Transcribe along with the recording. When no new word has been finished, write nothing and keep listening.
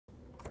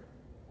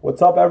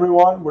What's up,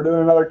 everyone? We're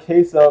doing another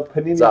case of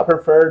Panini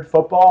Preferred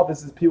Football.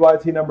 This is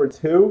PYT number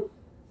 2.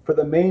 For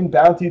the main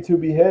bounty to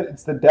be hit,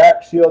 it's the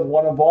Dak Shield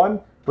 1 of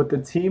 1, but the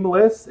team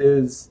list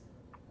is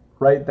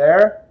right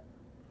there,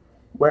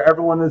 where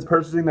everyone is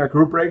purchasing their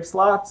group break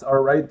slots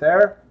are right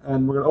there.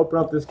 And we're going to open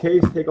up this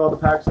case, take all the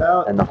packs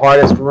out. And the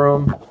hardest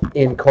room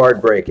in card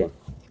breaking,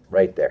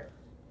 right there.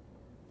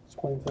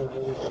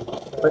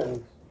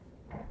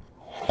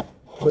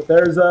 But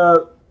there's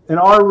in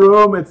our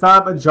room, it's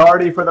not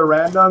majority for the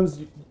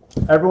randoms.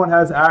 Everyone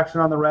has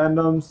action on the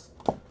randoms.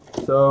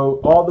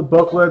 So all the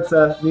booklets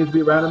that need to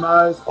be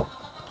randomized,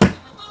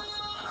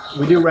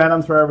 we do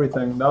randoms for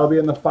everything. That'll be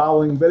in the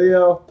following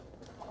video.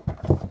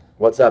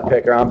 What's up,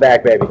 Picker? I'm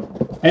back, baby.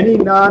 Any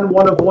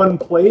non-one of one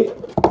plate,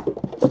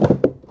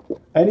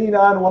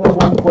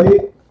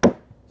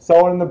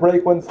 someone in the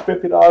break wins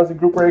 $50 in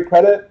group break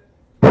credit.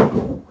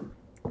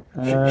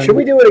 Should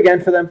we do it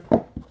again for them?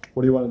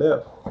 What do you want to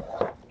do?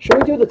 Should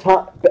we do the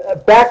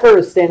Backer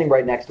is standing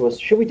right next to us.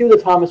 Should we do the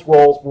Thomas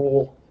Rawls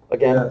rule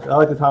again? Yeah, I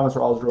like the Thomas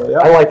Rawls rule. Yeah.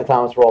 I like the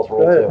Thomas Rawls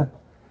rule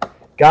too.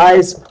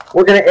 Guys,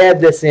 we're going to add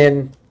this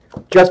in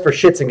just for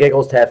shits and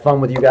giggles to have fun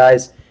with you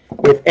guys.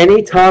 If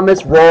any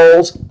Thomas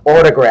Rawls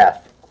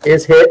autograph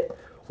is hit,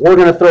 we're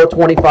going to throw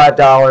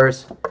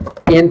 $25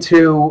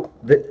 into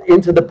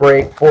the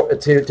break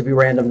to be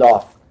randomed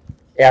off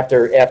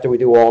after we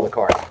do all the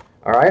cards.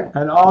 All right?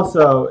 And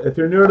also, if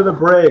you're new to the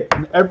break,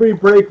 in every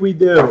break we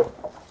do,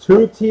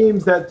 2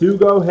 teams that do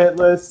go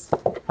hitless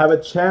have a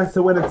chance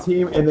to win a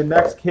team in the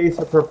next case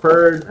of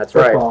preferred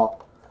football.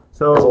 Right.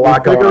 So we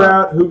figure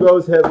out who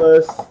goes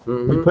hitless.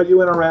 We put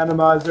you in a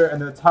randomizer,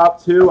 and the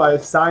top 2, I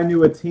assign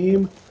you a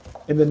team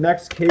in the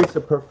next case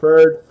of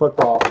preferred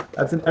football.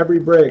 That's in every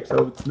break.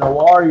 So if it's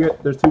Noir,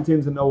 there's 2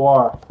 teams in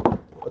Noir.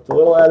 It's a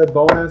little added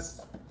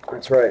bonus.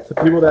 That's right. To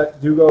people that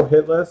do go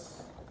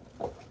hitless.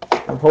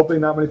 I'm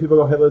hoping not many people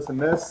go hitless in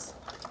this.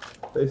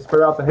 They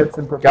spread out the hits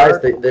in preferred. Guys,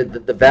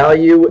 the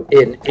value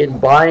in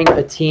buying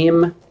a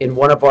team in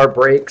one of our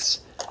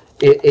breaks,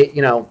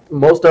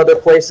 most other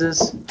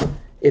places,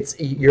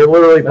 you're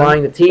literally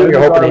buying the team. You're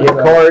hoping to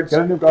hit cards.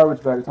 Get a new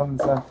garbage bag. It's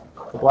 100%.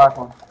 The black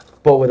one.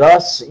 But with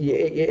us,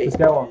 just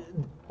get one.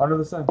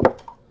 100%.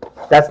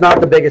 That's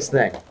not the biggest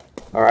thing.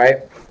 All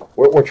right,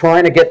 we're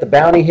trying to get the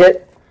bounty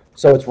hit,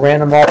 so it's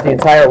random off the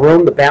entire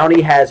room. The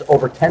bounty has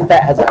over a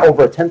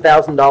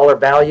 $10,000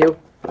 value.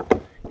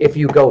 If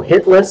you go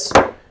hitless,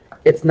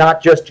 it's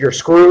not just you're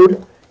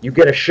screwed. You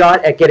get a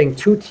shot at getting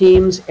 2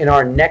 teams in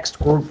our next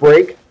group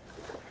break.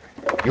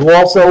 You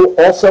also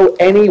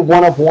any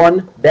one of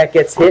one that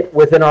gets hit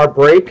within our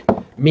break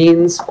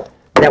means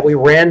that we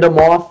random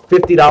off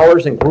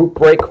 $50 in group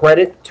break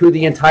credit to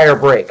the entire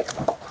break.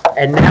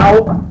 And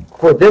now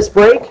for this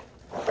break,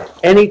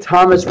 any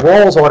Thomas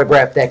Rawls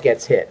autograph that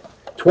gets hit,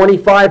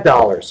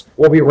 $25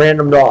 will be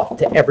randomed off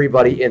to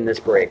everybody in this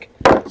break.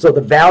 So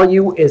the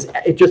value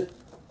it just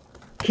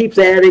keeps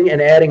adding and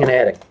adding and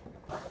adding.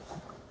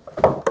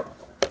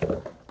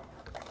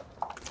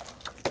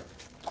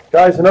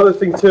 Guys, another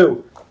thing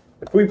too.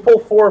 If we pull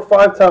 4 or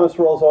 5 Thomas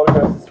Rawls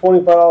autographs, it's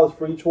 $25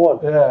 for each one.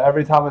 Yeah,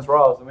 every Thomas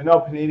Rawls. And we know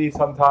Panini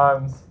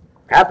sometimes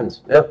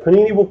happens. Yeah,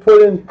 Panini will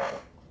put in.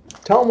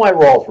 Tell them why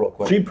Rawls real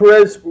quick. G.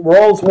 Perez,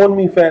 Rawls won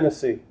me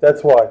fantasy.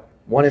 That's why.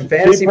 Won in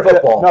fantasy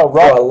football for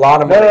a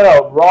lot of money.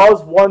 No.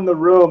 Rawls won the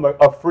room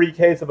a free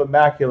case of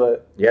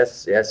Immaculate.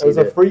 Yes, it was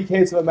a free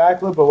case of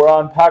Immaculate, but we're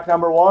on pack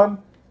number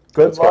 1.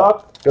 Good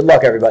luck. Good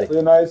luck, everybody. It's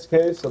a nice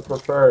case of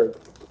preferred.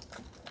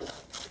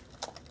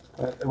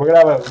 We're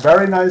going to have a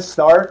very nice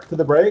start to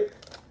the break.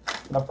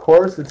 And of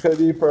course, it's going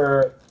to be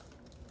for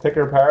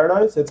Ticker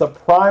Paradise. It's a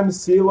prime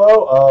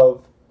CeeLo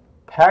of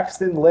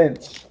Paxton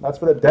Lynch. That's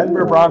for the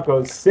Denver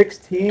Broncos.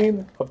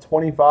 16 of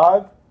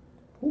 25.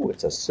 Ooh,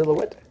 it's a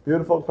silhouette.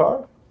 Beautiful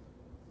card.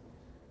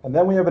 And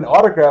then we have an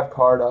autograph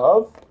card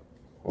of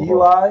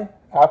Eli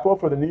Apple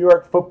for the New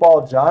York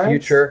Football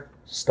Giants. Future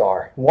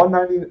star.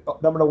 190,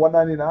 number to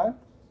 199.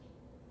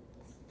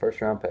 First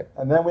round pick.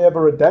 And then we have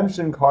a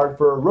redemption card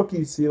for a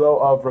rookie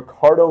CeeLo of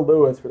Ricardo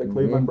Lewis for the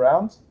Cleveland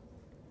Browns.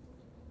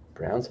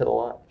 Browns hit a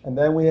lot. And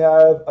then we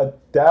have a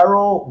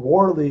Darryl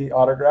Worley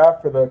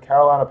autograph for the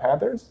Carolina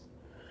Panthers.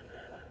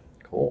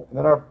 Cool. And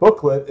then our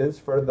booklet is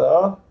for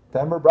the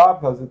Denver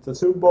Broncos. It's a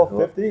Super Bowl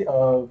 50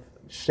 of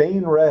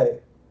Shane Ray.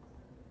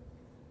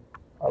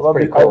 I love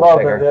the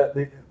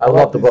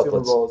booklets. Super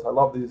Bowls. I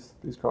love these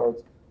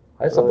cards.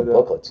 I just love the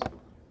booklets.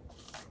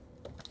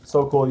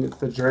 So cool. It's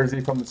the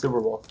jersey from the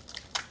Super Bowl.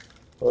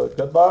 So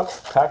good luck.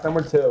 Pack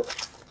number 2.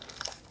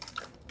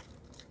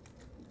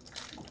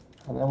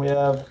 And then we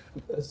have,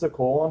 this is a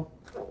cool one.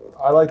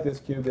 I like this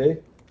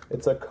QB.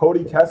 It's a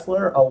Cody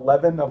Kessler,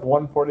 11 of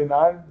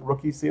 149,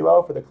 rookie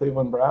CeeLo for the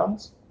Cleveland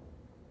Browns.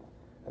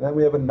 And then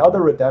we have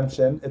another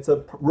redemption. It's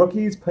a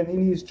Rookies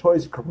Panini's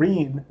Choice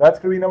Green. That's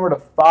going to be number to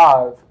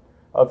 5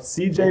 of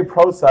CJ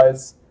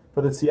Procise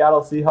for the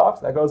Seattle Seahawks.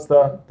 That goes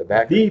to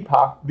the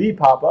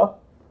Papa.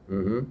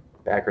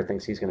 Backer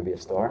thinks he's going to be a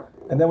star.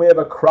 And then we have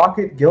a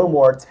Crockett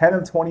Gilmore, 10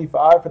 of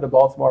 25 for the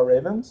Baltimore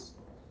Ravens.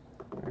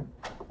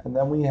 And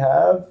then we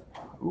have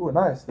Ooh,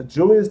 nice. The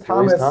Julius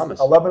Thomas.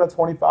 11 of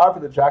 25 for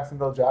the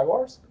Jacksonville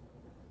Jaguars.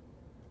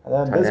 And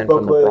then this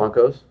booklet from the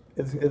Broncos.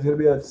 is going to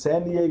be a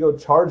San Diego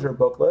Charger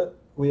booklet.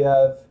 We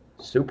have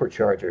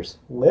Superchargers.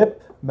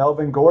 Lip,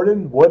 Melvin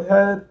Gordon,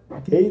 Woodhead,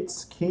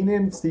 Gates,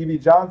 Keenan, Stevie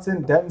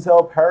Johnson,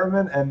 Denzel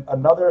Perriman, and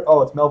another.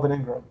 Oh, it's Melvin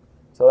Ingram.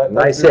 So that's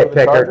nice hit,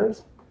 Picker.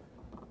 Chargers.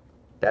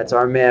 That's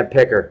our man,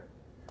 Picker.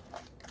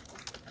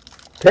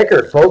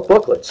 Picker, both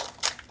booklets.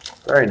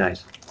 Very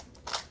nice.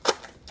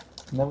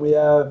 And then we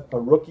have a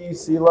rookie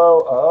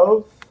CeeLo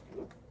of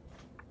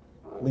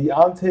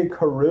Leonte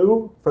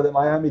Carew for the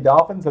Miami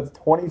Dolphins. That's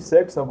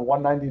 26 of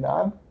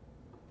 199.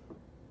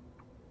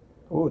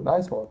 Ooh,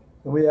 nice one.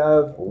 Then we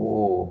have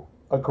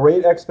a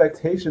Great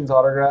Expectations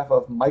autograph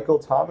of Michael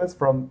Thomas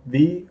from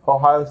the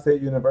Ohio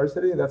State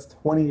University. That's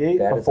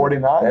 28 of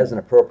 49. That is an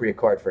appropriate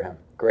card for him.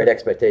 Great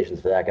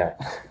expectations for that guy.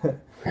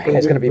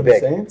 It's going to be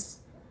big. Saints.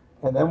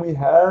 And then we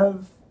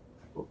have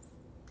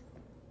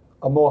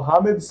a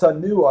Mohamed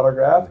Sanu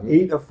autograph,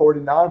 8 of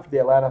 49 for the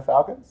Atlanta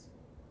Falcons.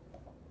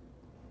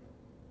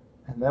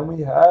 And then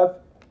we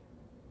have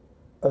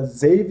a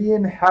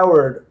Xavier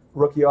Howard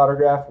rookie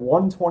autograph,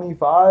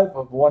 125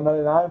 of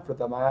 199 for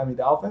the Miami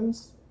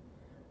Dolphins.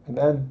 And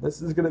then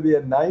this is going to be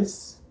a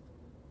nice,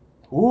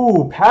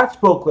 patch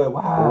booklet.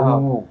 Wow.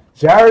 Ooh.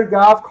 Jared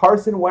Goff,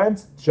 Carson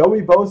Wentz,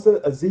 Joey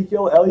Bosa,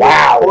 Ezekiel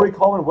Elliott, Corey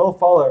Coleman, Will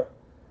Fuller.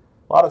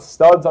 A lot of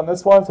studs on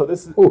this one, so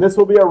this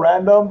will be a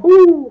random.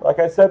 Like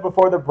I said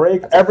before the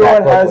break,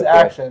 everyone has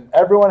action.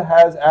 Everyone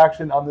has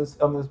action on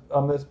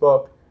this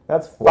book.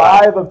 That's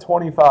 5 of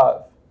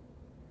 25.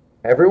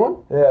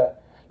 Everyone? Yeah.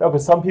 No,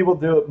 but some people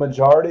do it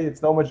majority.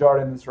 It's no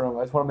majority in this room.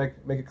 I just want to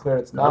make it clear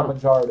it's not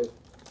majority.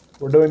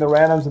 We're doing the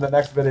randoms in the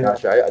next video.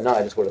 Gotcha.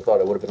 I just would have thought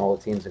it would have been all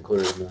the teams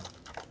included in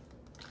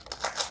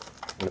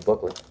the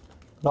booklet.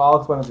 No, I'll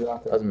explain it to you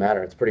after. Doesn't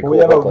matter. It's pretty cool. We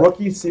have a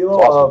rookie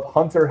CeeLo of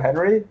Hunter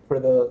Henry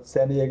for the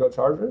San Diego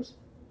Chargers.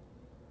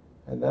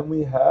 And then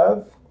we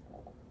have,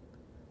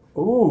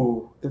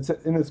 it's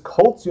in his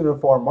Colts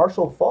uniform,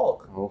 Marshall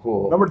Faulk.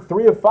 Ooh. Number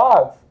 3 of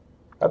 5.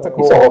 That's a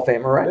cool. He's a Hall of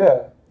Famer, right?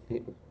 Yeah.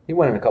 He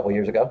went in a couple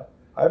years ago.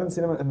 I haven't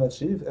seen him in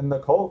the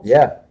Colts.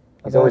 Yeah.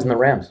 He's always in the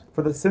Rams.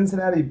 For the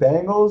Cincinnati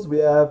Bengals, we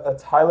have a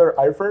Tyler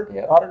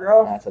Eifert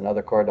autograph. That's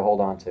another card to hold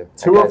on to.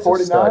 2 of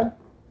 49.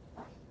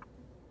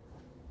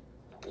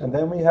 And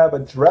then we have a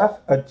Jeff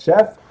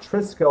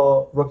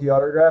Triskel rookie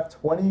autograph,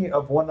 20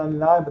 of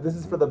 199, but this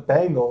is for the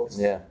Bengals.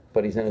 Yeah,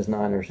 but he's in his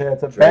Niners. Yeah,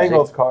 it's a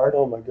Bengals card.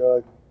 Oh, my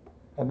God.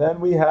 And then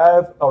we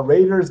have a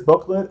Raiders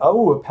booklet.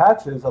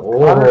 Patches of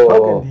Connor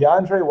Cook and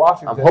DeAndre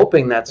Washington. I'm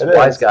hoping that's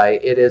Wise Guy.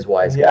 It is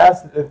Wise Guy. He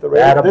asked if the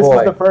Raiders. This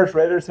is the first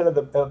Raiders hit of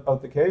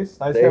the case.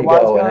 Nice there you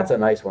Wise go, Guy. and that's a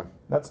nice one.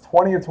 That's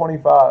 20 of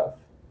 25.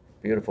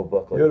 Beautiful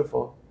booklet.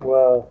 Beautiful.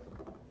 Wow.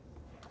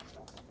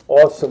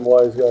 Awesome,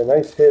 Wise Guy.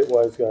 Nice hit,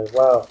 Wise Guy.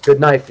 Wow. Good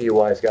night for you,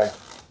 Wise Guy.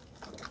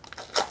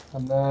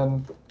 And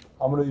then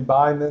I'm going to be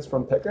buying this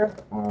from Picker.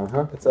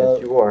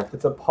 Yes, you are.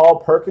 It's a Paul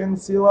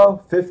Perkins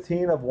CeeLo,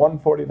 15 of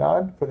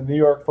 149 for the New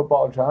York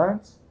Football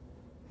Giants.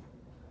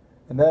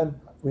 And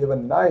then we have a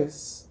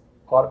nice,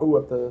 we have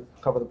to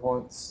cover the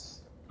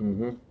points.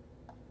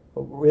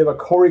 We have a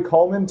Corey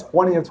Coleman,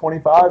 20 of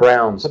 25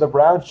 Browns. for the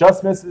Browns.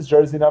 Just missed his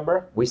jersey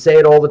number. We say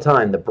it all the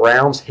time. The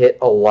Browns hit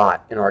a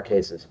lot in our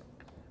cases.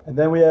 And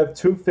then we have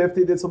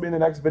 250. This will be in the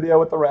next video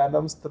with the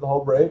randoms to the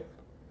whole break.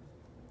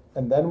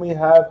 And then we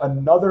have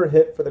another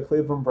hit for the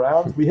Cleveland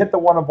Browns. We hit the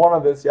 1 of 1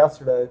 of this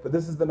yesterday, but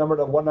this is the number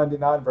to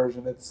 199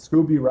 version. It's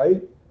Scooby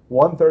Wright,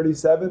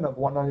 137 of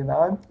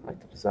 199. I like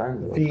the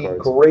design of the cards.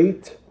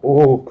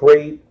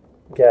 Great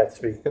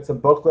Gatsby. It's a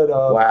booklet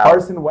of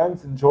Carson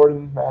Wentz and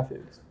Jordan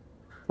Matthews.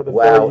 For the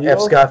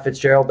F. Scott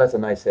Fitzgerald, that's a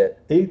nice hit.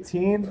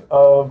 18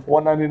 of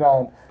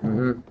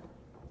 199.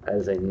 That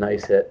is a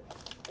nice hit.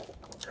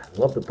 I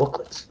love the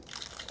booklets.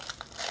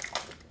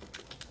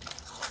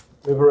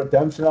 We have a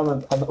redemption on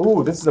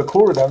the this is a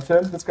cool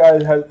redemption. This guy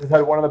has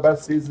had one of the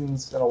best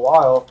seasons in a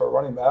while for a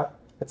running back.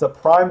 It's a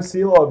prime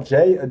CeeLo of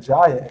Jay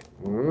Ajayi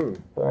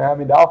for the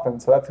Miami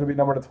Dolphins. So that's going to be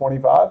number to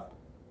 25.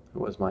 Who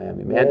was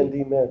Miami?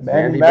 Mandy Metz.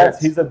 Mandy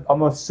Metz.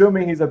 I'm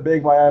assuming he's a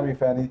big Miami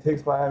fan. He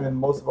takes Miami in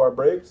most of our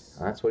breaks.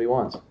 That's what he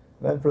wants. And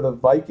then for the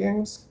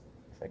Vikings.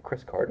 Is that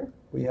Chris Carter?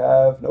 We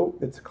have,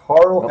 it's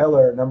Carl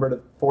Eller, number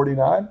to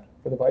 49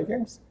 for the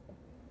Vikings.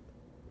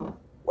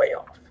 Way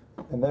off.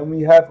 And then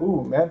we have,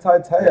 Manti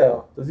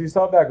Te'o. Does he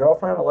still have that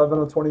girlfriend? 11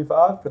 of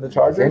 25 for the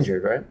Chargers. He's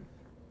injured, right?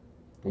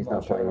 He's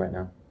not playing right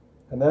now.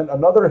 And then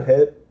another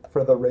hit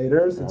for the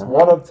Raiders. It's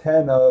 1 of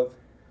 10 of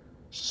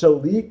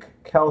Shalik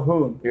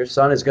Calhoun. Your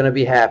son is going to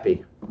be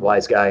happy,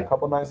 Wise Guy. A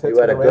couple nice hits.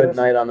 You had a good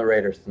night on the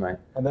Raiders tonight.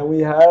 And then we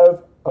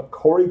have a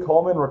Corey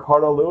Coleman,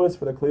 Ricardo Lewis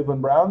for the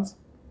Cleveland Browns.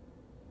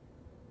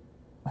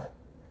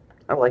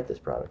 I like this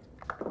product.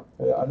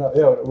 Yeah, I know.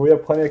 Yeah, we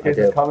have plenty of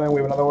cases coming.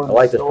 We have another one. I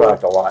like this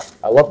product a lot.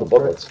 I love the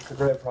booklets. It's a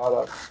great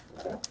product.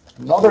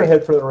 Another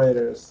hit for the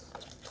Raiders.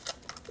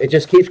 It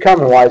just keeps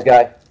coming, Wise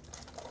Guy.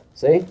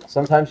 See?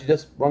 Sometimes you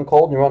just run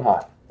cold and you run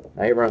hot.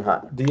 Now you run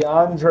hot.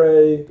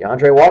 DeAndre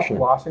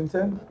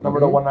Washington, number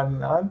to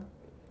 199.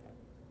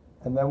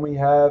 And then we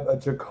have a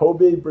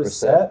Jacoby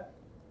Brissett,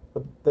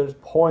 But there's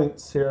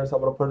points here, so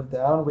I'm going to put it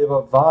down. We have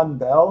a Von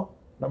Bell,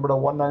 number to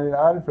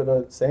 199 for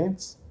the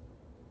Saints.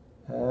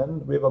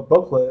 And we have a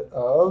booklet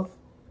of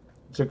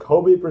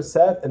Jacoby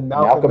Brissett and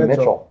Malcolm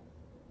Mitchell.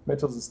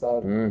 Mitchell's a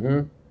stud.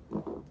 Mm-hmm.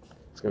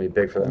 It's going to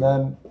be big for them. And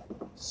then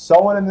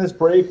someone in this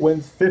break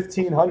wins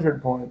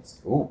 1,500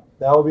 points. Ooh.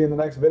 That will be in the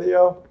next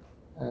video.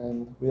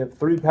 And we have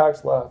 3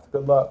 packs left.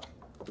 Good luck.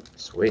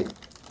 Sweet.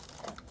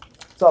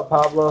 What's up,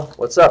 Pablo?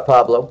 What's up,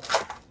 Pablo?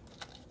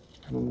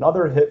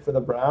 Another hit for the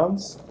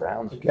Browns.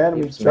 Browns. Again,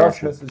 we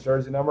just missed his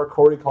jersey number.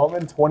 Corey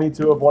Coleman,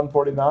 22 of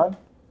 149.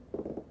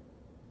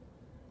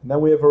 And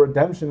then we have a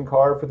redemption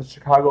card for the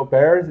Chicago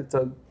Bears. It's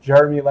a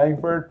Jeremy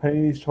Langford,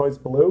 Panini's Choice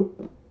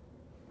Blue.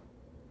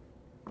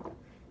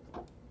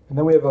 And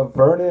then we have a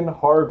Vernon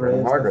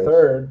Hargraves, the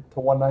third to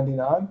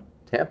 199.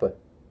 Tampa.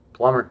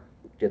 Plumber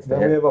gets the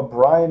Then hit. we have a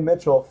Brian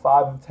Mitchell,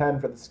 5 of 10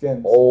 for the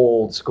Skins.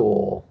 Old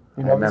school.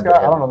 You know this guy?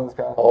 I don't know this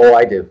guy. Oh,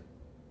 I do.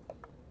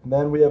 And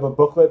then we have a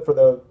booklet for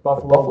the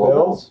Buffalo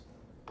Bills.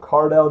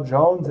 Cardell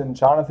Jones and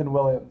Jonathan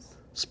Williams.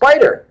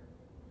 Spider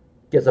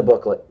gets a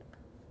booklet.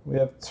 We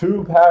have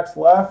 2 packs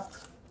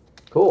left.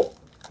 Cool.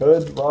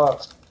 Good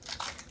luck.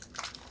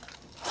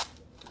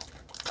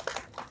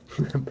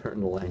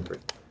 Burn Langford.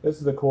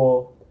 This is a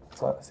cool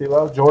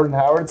CeeLo. Jordan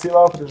Howard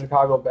CeeLo for the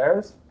Chicago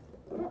Bears.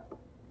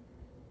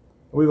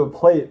 We have a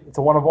plate. It's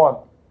a 1 of 1.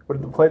 But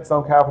the plates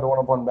don't count for the 1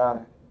 of 1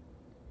 bounty.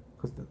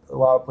 Because a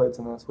lot of plates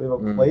in this. We have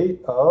a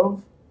plate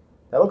of...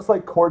 That looks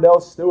like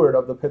Cordell Stewart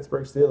of the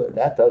Pittsburgh Steelers.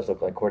 That does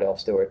look like Cordell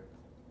Stewart.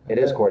 It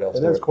is Cordell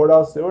Stewart. It is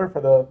Cordell Stewart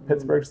for the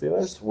Pittsburgh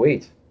Steelers.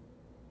 Sweet.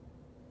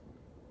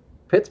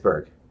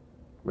 Pittsburgh.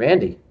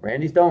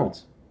 Randy's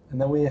Donuts.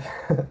 And then we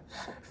have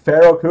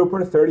Farrell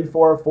Cooper,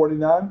 34 of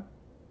 49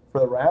 for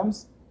the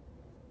Rams.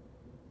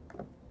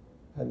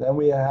 And then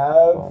we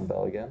have Von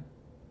Bell again.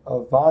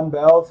 A Von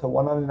Bell to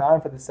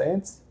 199 for the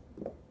Saints.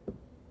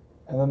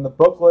 And then the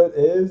booklet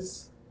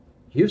is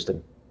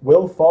Houston.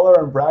 Will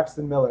Fuller and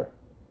Braxton Miller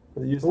for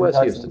the Houston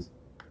Texans. Houston?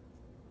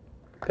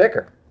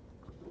 Picker.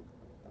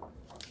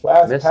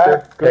 Last Mr.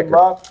 pack. Good Picker.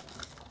 luck.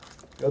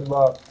 Good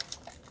luck.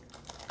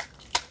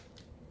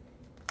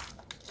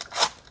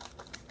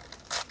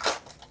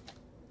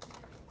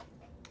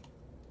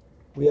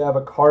 We have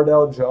a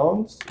Cardell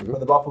Jones for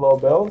the Buffalo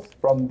Bills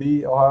from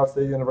the Ohio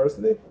State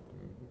University.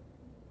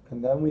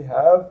 And then we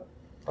have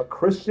a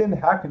Christian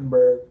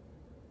Hackenberg.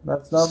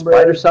 That's number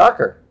Spider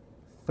Soccer.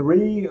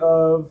 3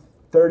 of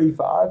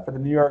 35 for the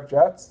New York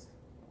Jets.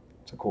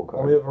 It's a cool And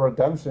card. we have a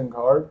redemption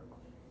card.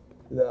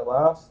 Do that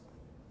last.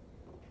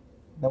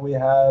 Then we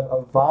have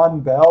a Von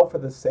Bell for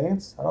the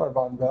Saints. Another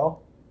Von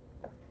Bell.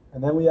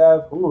 And then we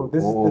have,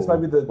 this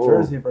might be the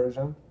jersey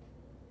version.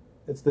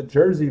 It's the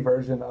jersey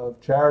version of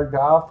Jared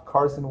Goff,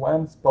 Carson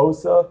Wentz,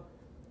 Bosa,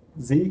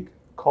 Zeke,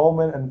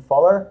 Coleman, and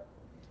Fuller.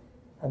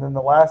 And then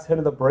the last hit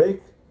of the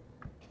break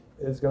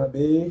is going to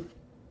be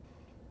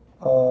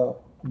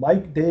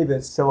Mike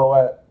Davis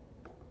silhouette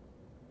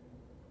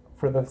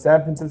for the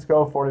San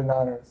Francisco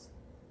 49ers.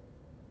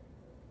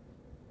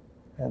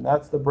 And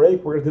that's the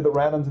break. We're going to do the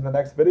randoms in the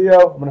next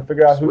video. I'm going to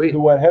figure out who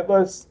went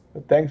hitless.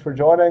 But thanks for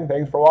joining.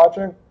 Thanks for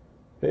watching.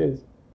 Peace.